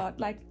my god,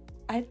 like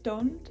I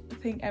don't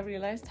think I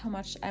realized how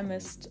much I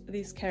missed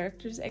these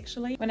characters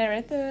actually. When I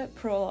read the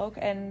prologue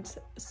and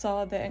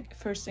saw the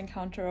first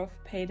encounter of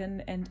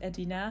Peyton and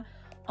Adina,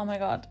 oh my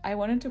god, I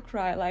wanted to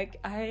cry. Like,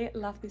 I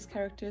love these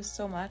characters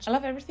so much. I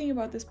love everything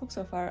about this book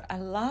so far. I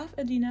love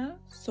Adina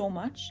so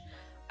much.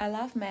 I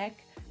love Meg.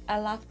 I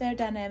love their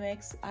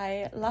dynamics.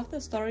 I love the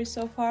story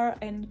so far,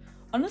 and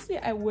honestly,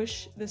 I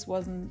wish this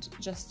wasn't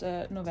just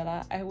a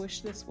novella. I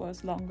wish this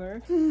was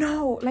longer.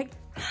 No, like,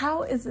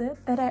 how is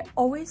it that I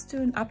always do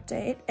an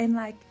update and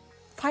like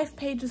 5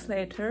 pages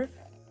later,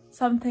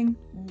 something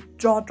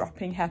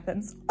jaw-dropping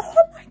happens? Oh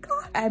my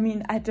god! I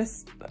mean, I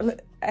just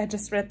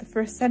read the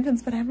first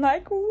sentence, but I'm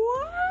like,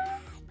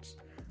 what?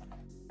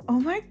 Oh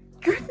my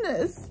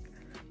goodness!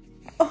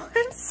 Oh,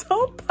 I'm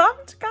so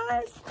pumped,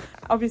 guys!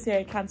 Obviously,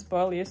 I can't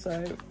spoil you, so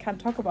I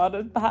can't talk about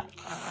it, but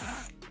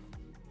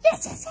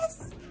yes, yes,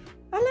 yes!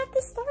 I love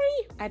this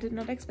story! I did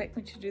not expect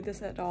me to do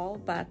this at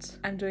all, but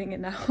I'm doing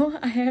it now.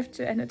 I have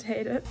to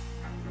annotate it.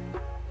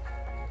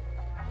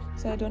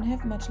 So I don't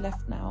have much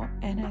left now,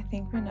 and I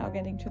think we're now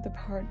getting to the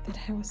part that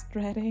I was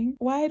dreading.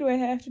 Why do I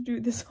have to do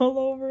this all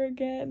over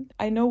again?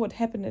 I know what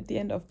happened at the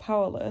end of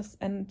Powerless,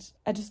 and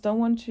I just don't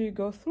want to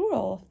go through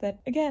all of that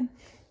again.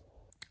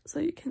 So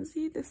you can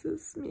see this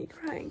is me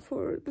crying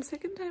for the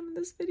second time in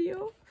this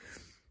video.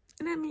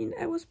 And I mean,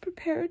 I was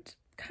prepared,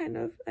 kind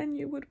of. I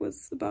knew what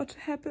was about to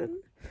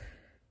happen.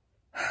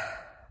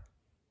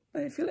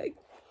 But I feel like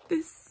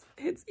this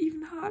hits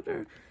even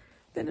harder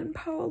than in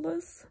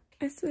Powerless.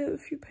 I still have a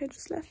few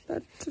pages left,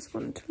 but just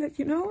wanted to let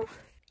you know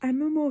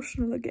I'm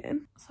emotional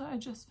again. So I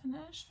just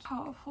finished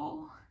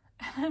Powerful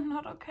and I'm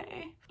not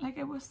okay. Like,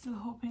 I was still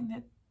hoping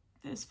that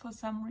this for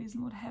some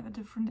reason would have a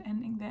different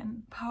ending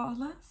than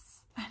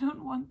Powerless. I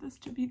don't want this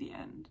to be the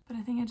end, but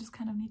I think I just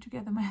kind of need to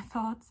gather my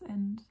thoughts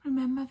and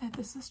remember that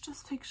this is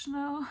just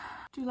fictional.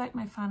 Do like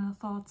my final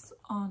thoughts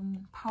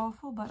on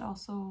Powerful, but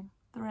also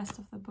the rest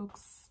of the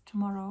books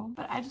tomorrow.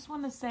 But I just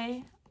want to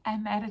say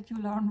I'm mad at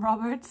you, Lauren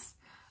Roberts.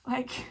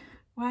 Like,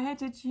 why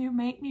did you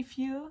make me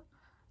feel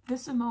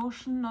this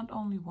emotion not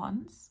only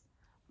once,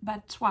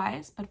 but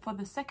twice, but for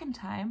the second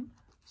time,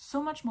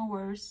 so much more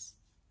worse,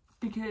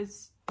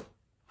 because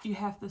you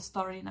have the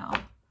story now.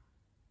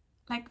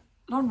 Like,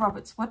 Lauren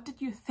Roberts, what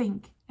did you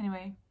think?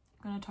 Anyway,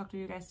 I'm gonna talk to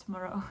you guys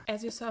tomorrow.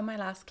 As you saw in my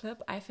last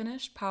clip, I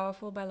finished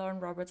Powerful by Lauren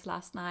Roberts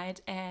last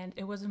night and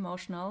it was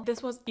emotional.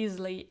 This was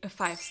easily a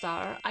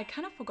 5-star. I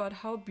kind of forgot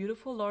how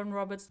beautiful Lauren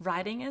Roberts'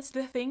 writing is.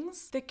 The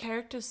things the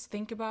characters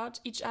think about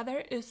each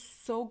other is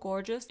so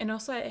gorgeous. And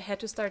also I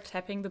had to start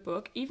tapping the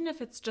book, even if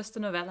it's just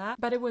a novella,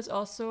 but it was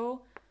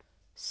also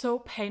so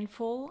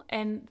painful,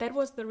 and that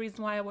was the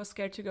reason why I was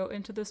scared to go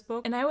into this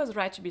book, and I was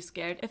right to be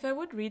scared. If I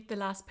would read the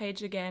last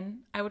page again,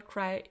 I would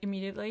cry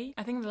immediately.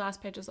 I think the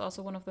last page is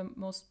also one of the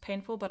most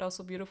painful but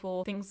also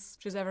beautiful things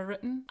she's ever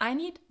written. I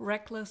need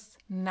Reckless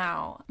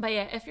now. But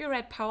yeah, if you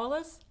read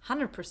Powerless,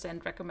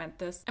 100% recommend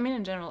this. I mean,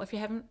 in general, if you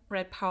haven't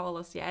read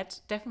Powerless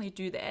yet, definitely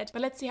do that.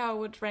 But let's see how I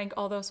would rank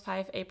all those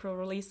 5 April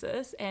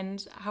releases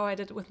and how I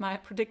did with my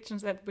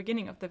predictions at the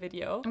beginning of the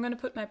video. I'm gonna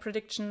put my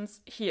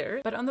predictions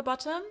here, but on the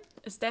bottom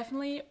is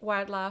definitely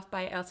Wild Love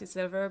by Elsie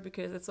Silver,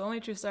 because it's the only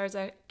 2 stars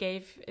I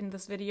gave in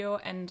this video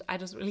and I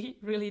just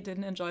really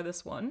didn't enjoy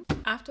this one.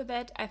 After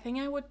that, I think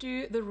I would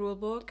do The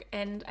Rulebook,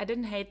 and I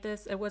didn't hate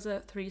this. It was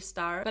a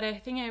 3-star, but I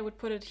think I would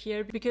put it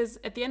here because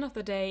at the end of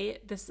the day,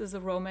 this is a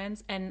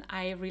romance and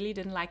I really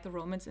didn't like the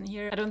romance in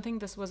here. I don't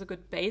think this was a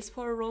good base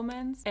for a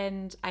romance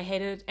and I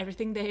hated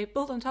everything they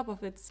built on top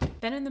of it.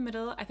 Then in the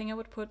middle, I think I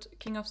would put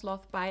King of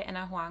Sloth by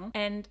Anna Huang,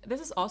 and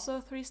this is also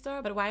a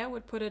 3-star, but why I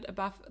would put it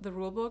above The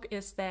Rulebook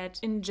is that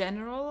in general,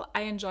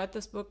 I enjoyed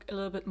this book a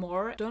little bit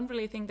more. Don't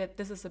really think that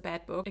this is a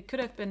bad book. It could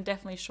have been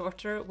definitely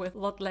shorter with a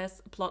lot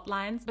less plot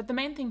lines, but the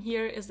main thing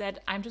here is that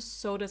I'm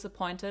just so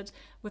disappointed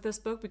with this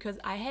book because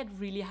I had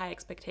really high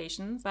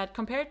expectations, but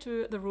compared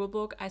to the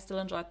rulebook, I still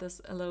enjoyed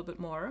this a little bit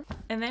more.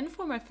 And then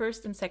for my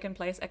first and second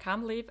place, I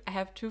can't believe I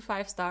have 2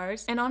 5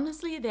 stars, and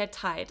honestly they're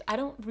tied. I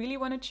don't really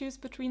want to choose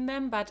between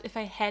them, but if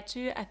I had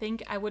to, I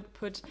think I would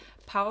put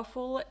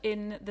Powerful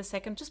in the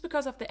second just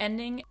because of the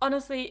ending.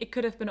 Honestly, it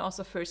could have been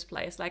also first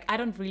place. Like, I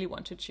don't really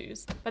want to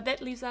choose. But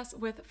that leaves us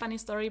with Funny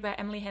Story by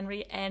Emily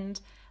Henry, and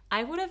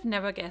I would have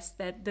never guessed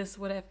that this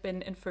would have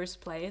been in first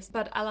place,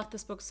 but I love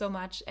this book so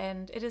much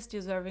and it is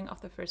deserving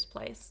of the first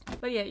place.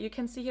 But yeah, you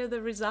can see here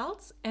the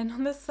results, and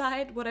on this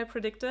side what I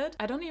predicted.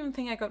 I don't even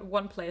think I got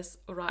 1 place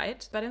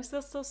right, but I'm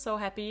still so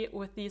happy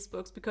with these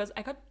books because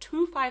I got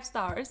 2 5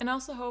 stars, and I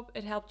also hope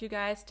it helped you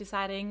guys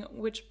deciding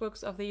which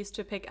books of these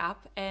to pick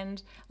up.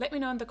 And let me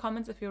know in the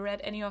comments if you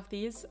read any of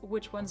these,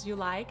 which ones you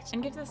liked,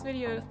 and give this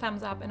video a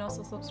thumbs up and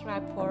also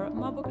subscribe for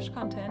more bookish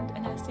content,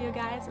 and I'll see you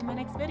guys in my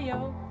next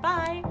video.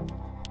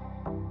 Bye!